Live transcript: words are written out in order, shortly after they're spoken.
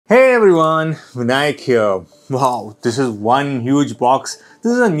Hey everyone, Vinayak here. Wow, this is one huge box.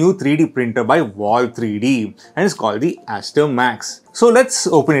 This is a new 3D printer by WOL3D and it's called the Aster Max. So let's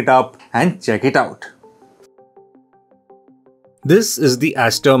open it up and check it out. This is the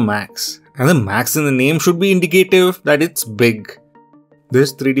Aster Max, and the Max in the name should be indicative that it's big.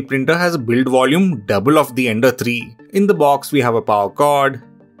 This 3D printer has a build volume double of the Ender 3. In the box we have a power cord,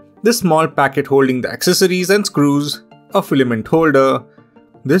 this small packet holding the accessories and screws, a filament holder.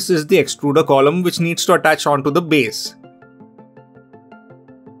 This is the extruder column which needs to attach onto the base.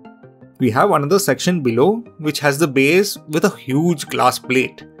 We have another section below which has the base with a huge glass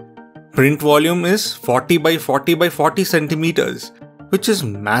plate. Print volume is 40 by 40 by 40 centimeters, which is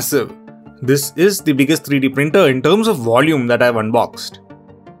massive. This is the biggest 3D printer in terms of volume that I've unboxed.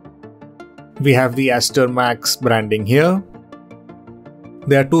 We have the Aster Max branding here.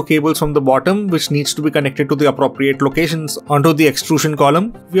 There are two cables from the bottom which needs to be connected to the appropriate locations onto the extrusion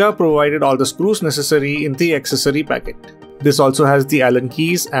column. We are provided all the screws necessary in the accessory packet. This also has the Allen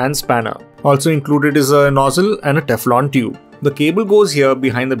keys and spanner. Also included is a nozzle and a Teflon tube. The cable goes here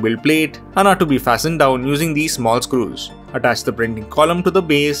behind the build plate and are to be fastened down using these small screws. Attach the printing column to the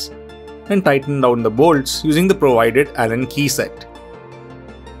base and tighten down the bolts using the provided Allen key set.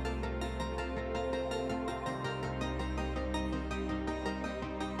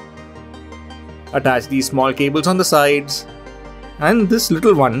 Attach these small cables on the sides and this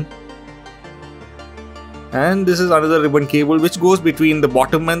little one, and this is another ribbon cable which goes between the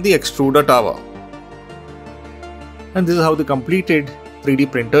bottom and the extruder tower. And this is how the completed 3D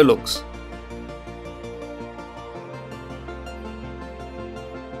printer looks.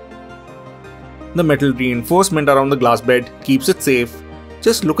 The metal reinforcement around the glass bed keeps it safe.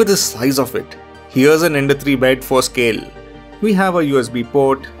 Just look at the size of it. Here's an Ender 3 bed for scale. We have a USB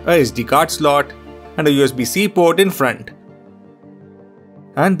port, a SD card slot, and a USB-C port in front.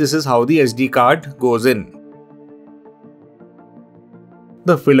 And this is how the SD card goes in.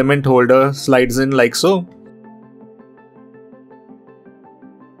 The filament holder slides in like so.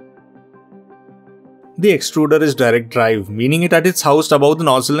 The extruder is direct drive, meaning that it's housed above the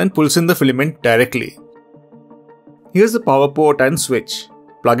nozzle and pulls in the filament directly. Here's the power port and switch.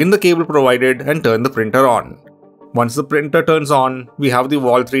 Plug in the cable provided and turn the printer on. Once the printer turns on, we have the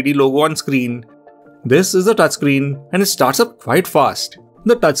WOL3D logo on screen. This is the touchscreen and it starts up quite fast.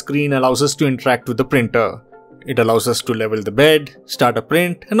 The touchscreen allows us to interact with the printer. It allows us to level the bed, start a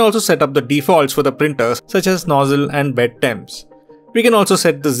print, and also set up the defaults for the printer such as nozzle and bed temps. We can also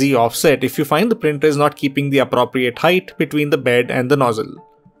set the Z offset if you find the printer is not keeping the appropriate height between the bed and the nozzle.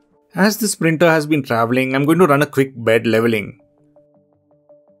 As this printer has been traveling, I'm going to run a quick bed leveling.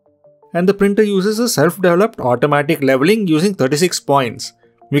 And the printer uses a self-developed automatic leveling using 36 points.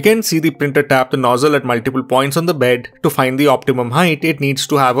 We can see the printer tap the nozzle at multiple points on the bed to find the optimum height it needs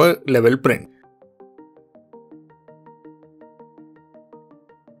to have a level print.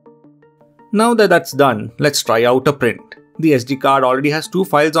 Now that that's done, let's try out a print. The SD card already has two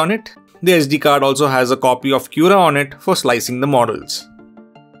files on it. The SD card also has a copy of Cura on it for slicing the models.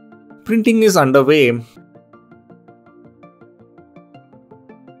 Printing is underway.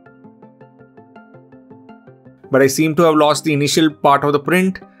 But I seem to have lost the initial part of the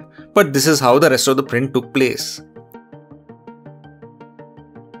print, but this is how the rest of the print took place.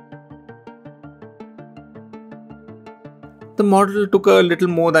 The model took a little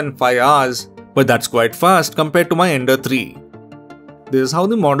more than 5 hours, but that's quite fast compared to my Ender 3. This is how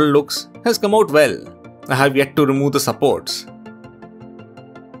the model looks, has come out well. I have yet to remove the supports.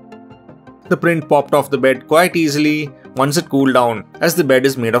 The print popped off the bed quite easily once it cooled down, as the bed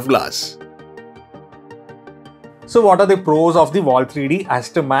is made of glass. So what are the pros of the WOL3D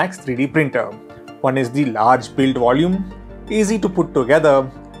Aster Max 3D printer? One is the large build volume, easy to put together,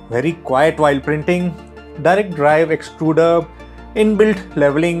 very quiet while printing, direct drive extruder, inbuilt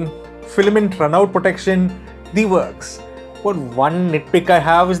leveling, filament runout protection, the works. But one nitpick I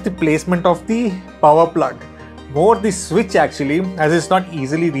have is the placement of the power plug. More the switch actually, as it's not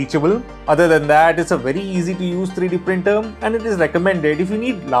easily reachable. Other than that, it's a very easy to use 3D printer and it is recommended if you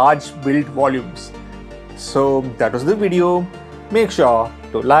need large build volumes. So that was the video. Make sure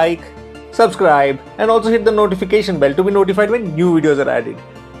to like, subscribe and also hit the notification bell to be notified when new videos are added.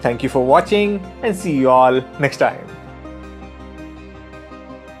 Thank you for watching and see you all next time.